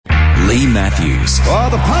Leigh Matthews. Oh,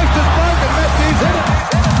 the post is broken. Matthews hit it.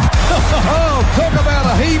 Oh, talk about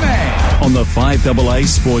a he-man. On the 5AA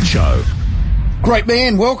Sports Show. Great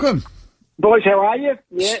man, welcome. Boys, how are you?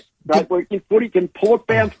 Yeah, great work in footy. Can Port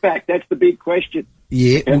bounce back? That's the big question.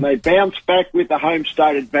 Yeah. Can they bounce back with the home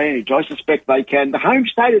state advantage? I suspect they can. The home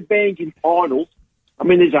state advantage in finals, I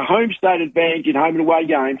mean, there's a home state advantage in home and away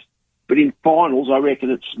games, but in finals, I reckon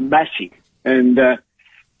it's massive. And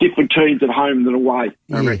different teams at home than away,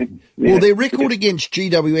 I reckon. Yeah. Well, their record against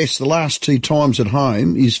GWS the last two times at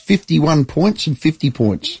home is 51 points and 50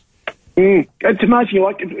 points. It's amazing.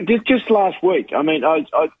 Like just last week, I mean, I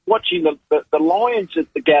was watching the Lions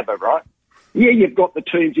at the Gabba, right? Yeah, you've got the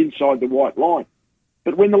teams inside the white line.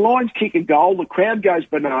 But when the Lions kick a goal, the crowd goes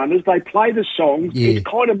bananas. They play the songs. Yeah. It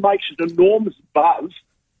kind of makes an enormous buzz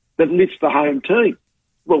that lifts the home team.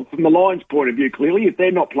 Well, from the Lions' point of view, clearly, if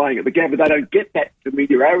they're not playing at the Gabba, they don't get that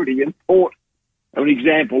familiarity. And Port, an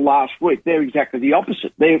example last week, they're exactly the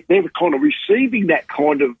opposite. They're kind of receiving that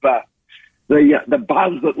kind of the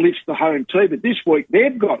buzz that lifts the home team. But this week,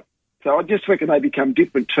 they've got it. So I just reckon they become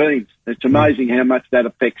different teams. It's amazing how much that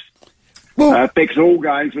affects all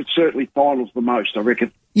games, but certainly finals the most, I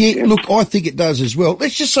reckon. Yeah, look, I think it does as well.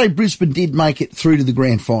 Let's just say Brisbane did make it through to the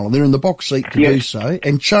grand final. They're in the box seat to do so,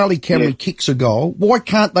 and Charlie Cameron kicks a goal. Why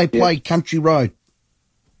can't they play Country Road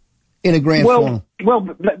in a grand final?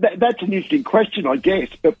 Well, that's an interesting question, I guess,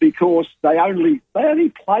 but because they only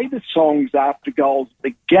play the songs after goals.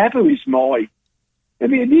 The Gabba is my...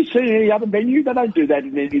 Have you seen any other venue? They don't do that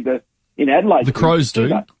in any of the... In Adelaide. The Crows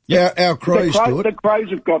do. Yeah, our Crows do it. The Crows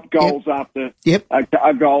have got goals after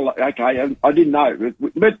a goal. Okay, I didn't know.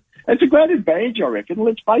 But it's a great advantage, I reckon.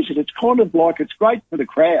 Let's face it, it's kind of like it's great for the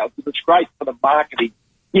crowd, but it's great for the marketing,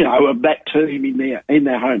 of that team in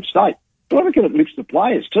their home state. But I reckon it lifts the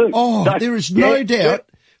players too. Oh, so, there is no doubt.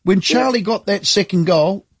 When Charlie got that second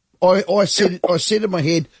goal, I said in my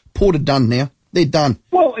head, Port are done now. They're done.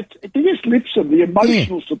 Well, it just lifts them, the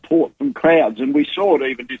emotional support from crowds, and we saw it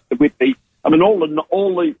even just with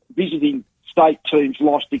all the visiting state teams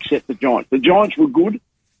lost except the Giants. The Giants were good,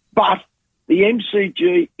 but the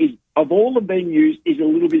MCG is, of all the venues, is a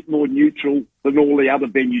little bit more neutral than all the other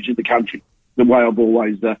venues in the country, the way I've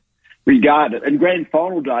always regarded it. And grand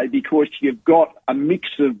final day, because you've got a mix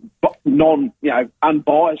of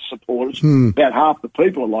unbiased supporters, about half the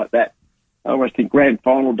people are like that. I always think grand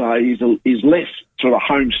final day is less sort of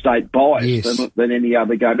home state bias than any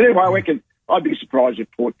other game. But anyway, I reckon I'd be surprised if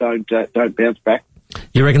Port don't bounce back.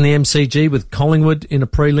 You reckon the MCG with Collingwood in a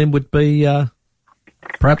prelim would be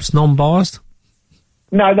perhaps non-biased?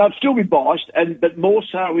 No, they'd still be biased, but more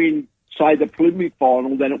so in, say, the preliminary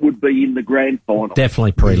final than it would be in the grand final.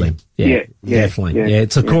 Definitely prelim. Yeah, definitely. Yeah,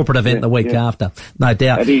 it's a corporate event the week after, no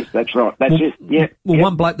doubt. It is, that's right. That's it, yeah. Well,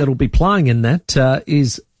 one bloke that'll be playing in that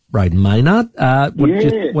is Braden Maynard.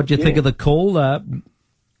 What do you think of the call?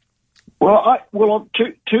 Well,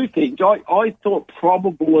 two things. I thought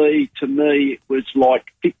probably, to me, it was like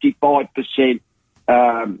 55%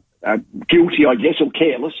 guilty, I guess, or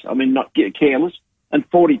careless. I mean, not careless, and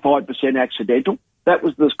 45% accidental. That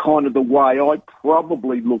was kind of the way I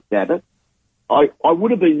probably looked at it. I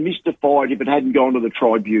would have been mystified if it hadn't gone to the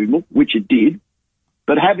tribunal, which it did,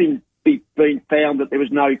 but having been found that there was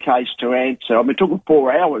no case to answer. I mean, it took them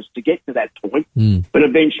 4 hours to get to that point, but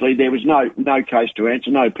eventually there was no case to answer,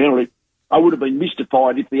 no penalty. I would have been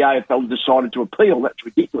mystified if the AFL decided to appeal. That's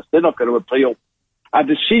ridiculous. They're not going to appeal a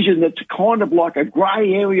decision that's kind of like a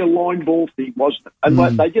grey area line ball thing, wasn't it? And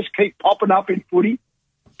they just keep popping up in footy.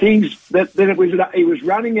 Things that he was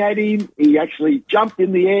running at him. He actually jumped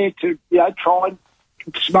in the air to try and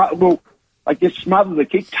smother the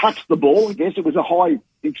kick, touched the ball. I guess it was a high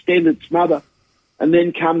extended smother, and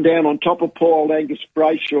then come down on top of poor old Angus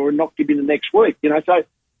Brayshaw and knocked him in the next week. So,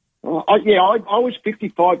 I was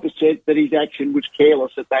 55% that his action was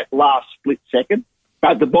careless at that last split second.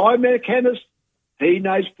 But the biomechanist, he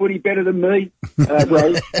knows footy better than me,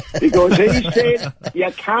 bro, because he said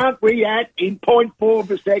you can't react in 0.4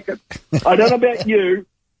 of a second. I don't know about you.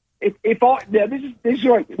 This is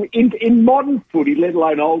right. In modern footy, let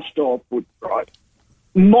alone old style footy, right?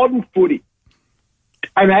 Modern footy.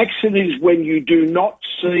 An accident is when you do not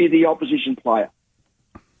see the opposition player.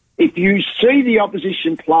 If you see the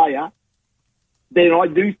opposition player, then I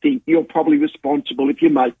do think you're probably responsible if you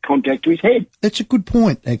make contact to his head. That's a good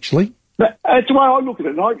point, actually. But that's the way I look at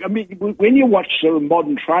it. I mean, when you watch sort of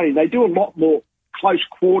modern training, they do a lot more close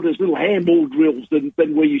quarters, little handball drills than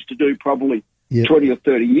we used to do probably 20 or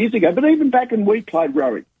 30 years ago. But even back when we played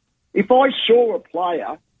rowing, if I saw a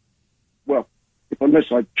player, well,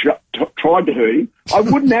 unless I tried to hurt him, I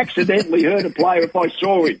wouldn't accidentally hurt a player if I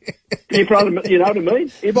saw him. You know what I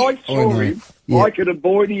mean? If I saw him, I could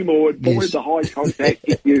avoid him or avoid the high contact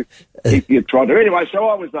if you tried to. Anyway, so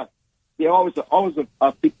I was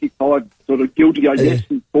a 55 sort of guilty, I guess,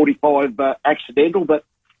 and 45 accidental. But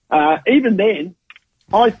even then,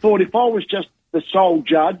 I thought if I was just the sole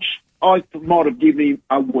judge, I might have given him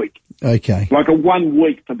a week. Okay. Like a 1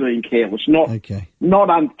 week for being careless. Not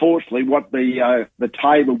unfortunately what the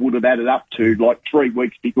table would have added up to, like 3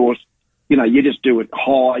 weeks, because, you just do it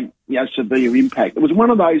high, severe impact. It was one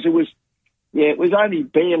of those, it was only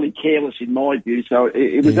barely careless in my view, so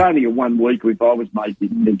it was only a 1 week if I was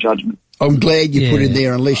making the judgment. I'm glad you put it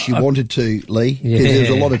there unless you wanted to, Leigh, because there's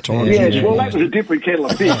a lot of times. Yes, well, that was a different kettle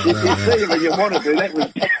of fish. If you see it when you wanted to, that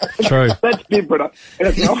was... True. That's different.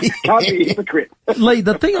 Can't be a hypocrite. Leigh,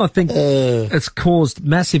 the thing I think it's caused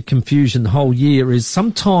massive confusion the whole year is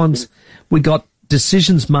sometimes we got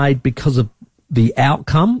decisions made because of the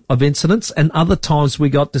outcome of incidents, and other times we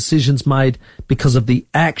got decisions made because of the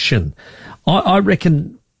action. I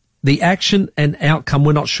reckon the action and outcome,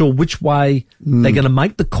 we're not sure which way they're going to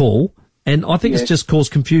make the call, and I think it's just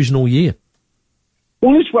caused confusion all year.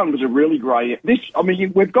 Well, this one was a really grey.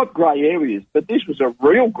 We've got grey areas, but this was a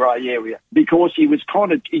real grey area because he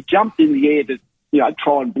jumped in the air to,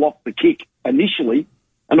 try and block the kick initially,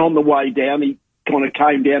 and on the way down, he kind of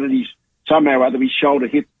came down and somehow or other his shoulder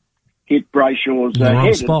hit Brayshaw's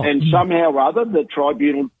head, and somehow or other the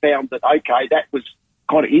tribunal found that that was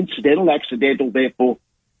kind of accidental, therefore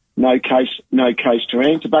no case to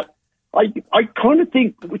answer. But I kind of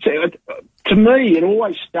think, to me, it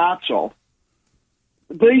always starts off.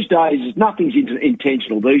 These days, nothing's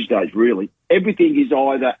intentional these days, really. Everything is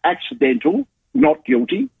either accidental, not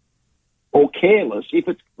guilty, or careless. If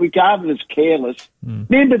it's regarded as careless,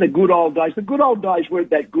 remember the good old days. The good old days weren't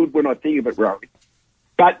that good when I think of it, Rory.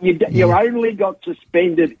 But you only got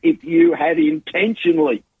suspended if you had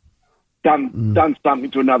intentionally done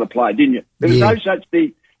something to another player, didn't you? There was no such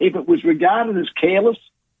thing. If it was regarded as careless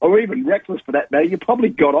or even reckless for that matter, you probably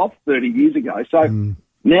got off 30 years ago. So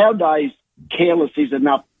nowadays, careless is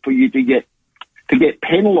enough for you to get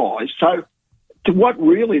penalised. So to what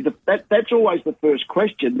really, that's always the first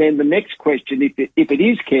question. Then the next question, if it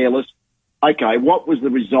is careless, what was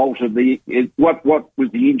the result of what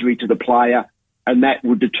was the injury to the player, and that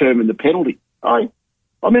would determine the penalty.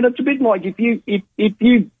 It's a bit like if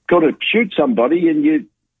you got to shoot somebody and you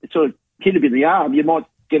sort of hit him in the arm, you might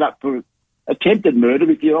get up for attempted murder.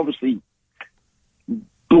 If you obviously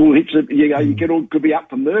you could be up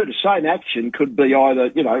for murder. Same action could be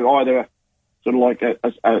either sort of like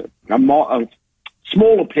a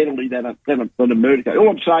smaller penalty than a murder case. All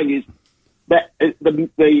I'm saying is that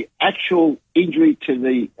the actual injury to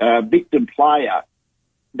the victim player,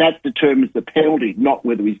 that determines the penalty, not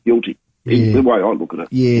whether he's guilty. Is the way I look at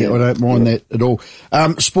it. I don't mind that at all.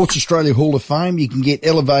 Sports Australia Hall of Fame, you can get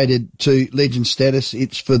elevated to legend status.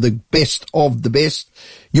 It's for the best of the best.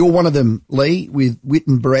 You're one of them, Leigh, with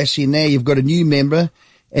Witten Barassi, and now you've got a new member,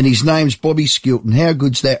 and his name's Bobby Skilton. How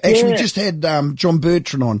good's that? Actually, we just had John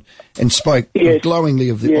Bertrand on and spoke glowingly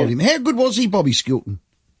of him. How good was he, Bobby Skilton?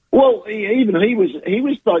 Well, he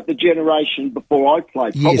was like the generation before I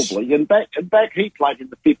played, probably, and back he played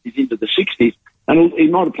in the 50s into the 60s. And he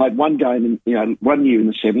might have played one game, 1 year in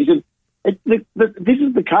the 70s. And this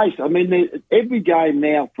is the case. I mean, every game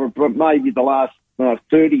now for maybe the last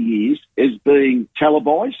 30 years is being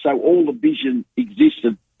televised, so all the vision exists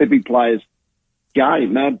of every player's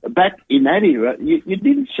game. Back in that era, you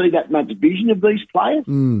didn't see that much vision of these players.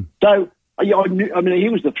 So, he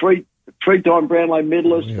was the three-time Brownlow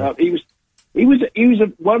medalist. He was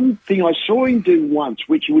one thing I saw him do once,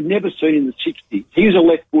 which you would never see in the 60s. He was a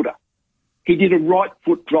left footer. He did a right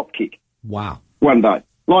foot drop kick. Wow. One day.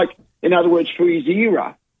 Like, in other words, for his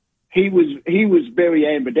era, he was very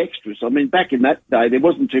ambidextrous. I mean, back in that day, there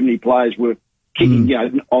wasn't too many players were kicking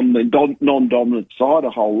on the non-dominant side a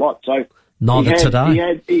whole lot. So neither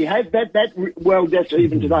today. He had that. Well, that's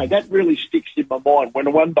even today. That really sticks in my mind.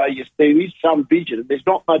 When one day there is some vision, and there's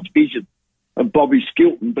not much vision of Bobby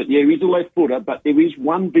Skilton, but he's a left footer. But there is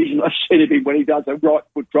one vision I've seen of him when he does a right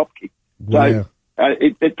foot drop kick. Wow. So.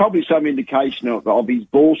 It's probably some indication of his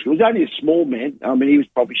ball skills. He was only a small man. I mean, he was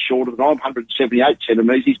probably shorter than I'm, 178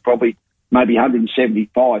 centimetres. He's probably maybe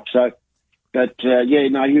 175. So, but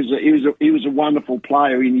he was a wonderful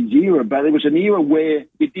player in his era. But there was an era where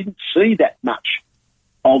you didn't see that much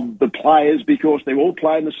of the players because they were all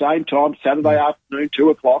playing the same time, Saturday afternoon,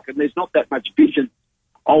 2:00, and there's not that much vision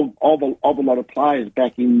of a lot of players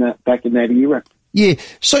back in that era. Yeah.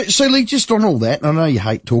 So Leigh, just on all that, and I know you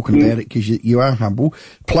hate talking about it because you are humble.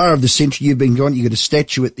 Player of the century, you've been gone. You got a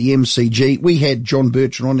statue at the MCG. We had John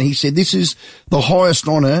Bertrand on, and he said this is the highest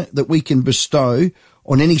honour that we can bestow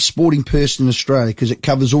on any sporting person in Australia because it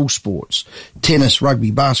covers all sports: tennis,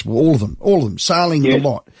 rugby, basketball, all of them, sailing, the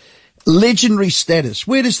lot. Legendary status.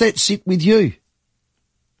 Where does that sit with you?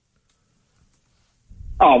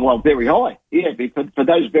 Oh, well, very high. Yeah, for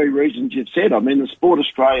those very reasons you've said. I mean, the Sport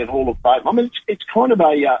Australian Hall of Fame, I mean, it's kind of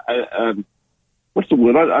what's the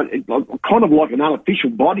word? Kind of like an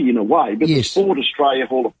unofficial body in a way, but the Sport Australia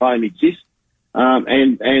Hall of Fame exists,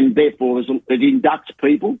 and therefore it inducts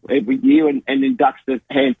people every year and inducts a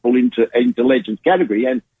handful into Legends category.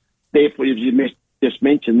 And therefore, as you just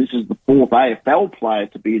mentioned, this is the fourth AFL player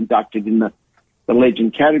to be inducted in the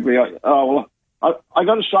Legend category. I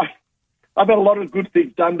got to say, I've had a lot of good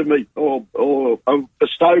things done to me, or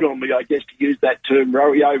bestowed on me, I guess, to use that term,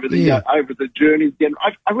 Rowie, over the journey. Again,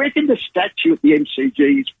 I reckon the statue at the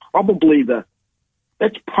MCG is probably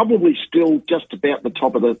that's probably still just about the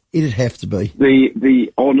top of It'd have to be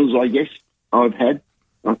the honours, I guess, I've had.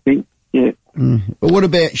 I think, yeah. But what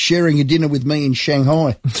about sharing a dinner with me in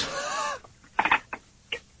Shanghai?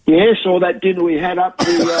 Yes, or that dinner we had up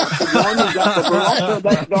the Liners up the Barossa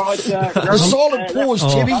that night. The silent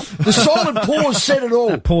pause, Timmy. The silent pause said it all.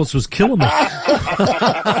 That pause was killing me.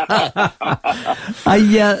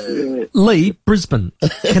 Leigh, Brisbane,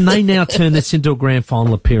 can they now turn this into a grand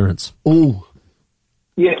final appearance? Oh.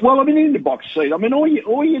 Yeah, well, I mean, in the box seat. I mean, all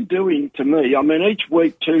you're doing to me, I mean, each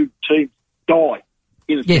week two teams die.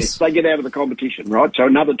 In a sense. They get out of the competition, right? So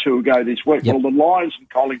another two will go this week. Yep. Well, the Lions and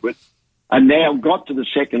Collingwood are now got to the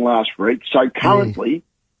second last week, so currently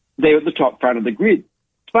they're at the top front of the grid.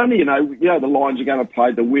 It's funny, you know, the Lions are going to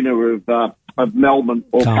play the winner of Melbourne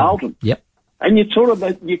or Carlton. Yep. And it's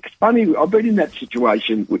funny, I've been in that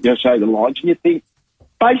situation with, say, the Lions, and you think,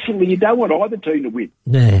 basically, you don't want either team to win.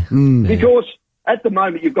 Because at the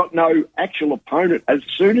moment, you've got no actual opponent. As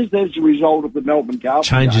soon as there's a result of the Melbourne Carlton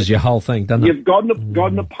changes your whole thing, doesn't it? You've got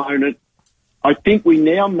an opponent. I think we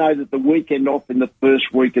now know that the weekend off in the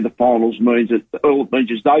first week of the finals means all it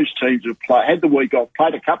means is those teams have had the week off,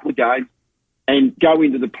 played a couple of games, and go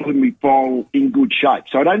into the preliminary final in good shape.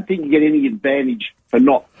 So I don't think you get any advantage for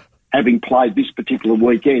not having played this particular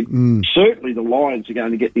weekend. Certainly the Lions are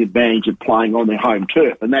going to get the advantage of playing on their home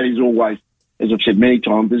turf, and that is always, as I've said many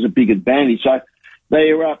times, there's a big advantage. So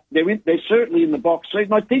they're certainly in the box seat,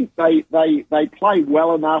 and I think they play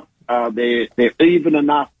well enough. They're even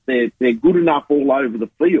enough. They're good enough all over the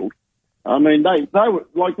field. I mean, they were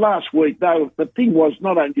like last week. The thing was,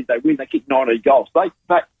 not only did they win, they kicked 19 goals.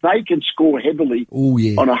 They can score heavily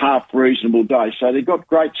on a half reasonable day. So they've got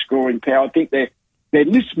great scoring power. I think their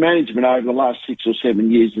list management over the last 6 or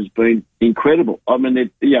 7 years has been incredible. I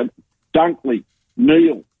mean, Dunkley,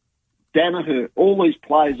 Neil, Danaher, all these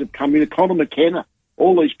players have come in. Conor McKenna,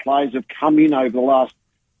 all these players have come in over the last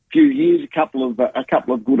few years. A couple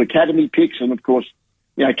of good academy picks, and of course,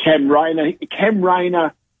 Cam Rayner.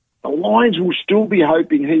 The Lions will still be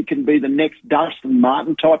hoping he can be the next Dustin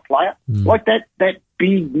Martin type player, like that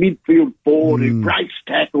big midfield forward who breaks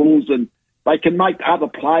tackles, and they can make other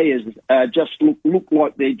players just look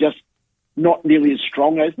like they're just not nearly as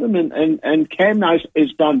strong as them. And Cam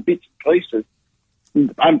has done bits and pieces.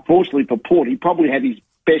 Unfortunately for Port, he probably had his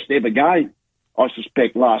best ever game, I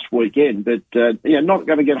suspect, last weekend. But not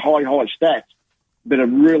going to get high stats, but a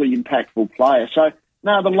really impactful player. So.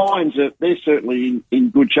 No, the Lions they're certainly in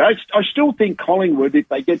good shape. I still think Collingwood, if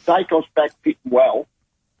they get Dacos back fit well,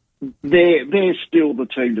 they're still the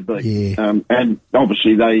team to beat. Yeah. And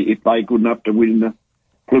obviously if they're good enough to win the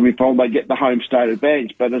preliminary final, they get the home state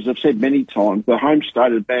advantage. But as I've said many times, the home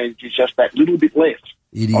state advantage is just that little bit less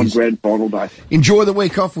on grand final day. Enjoy the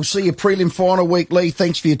week off. We'll see you prelim final week, Leigh.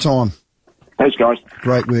 Thanks for your time. Thanks, guys.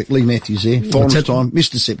 Great work. Leigh Matthews there. Finals time.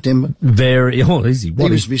 Mr. September. Very easy. He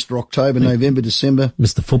was Mr. October, November, December.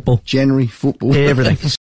 Mr. Football. January, football. Everything.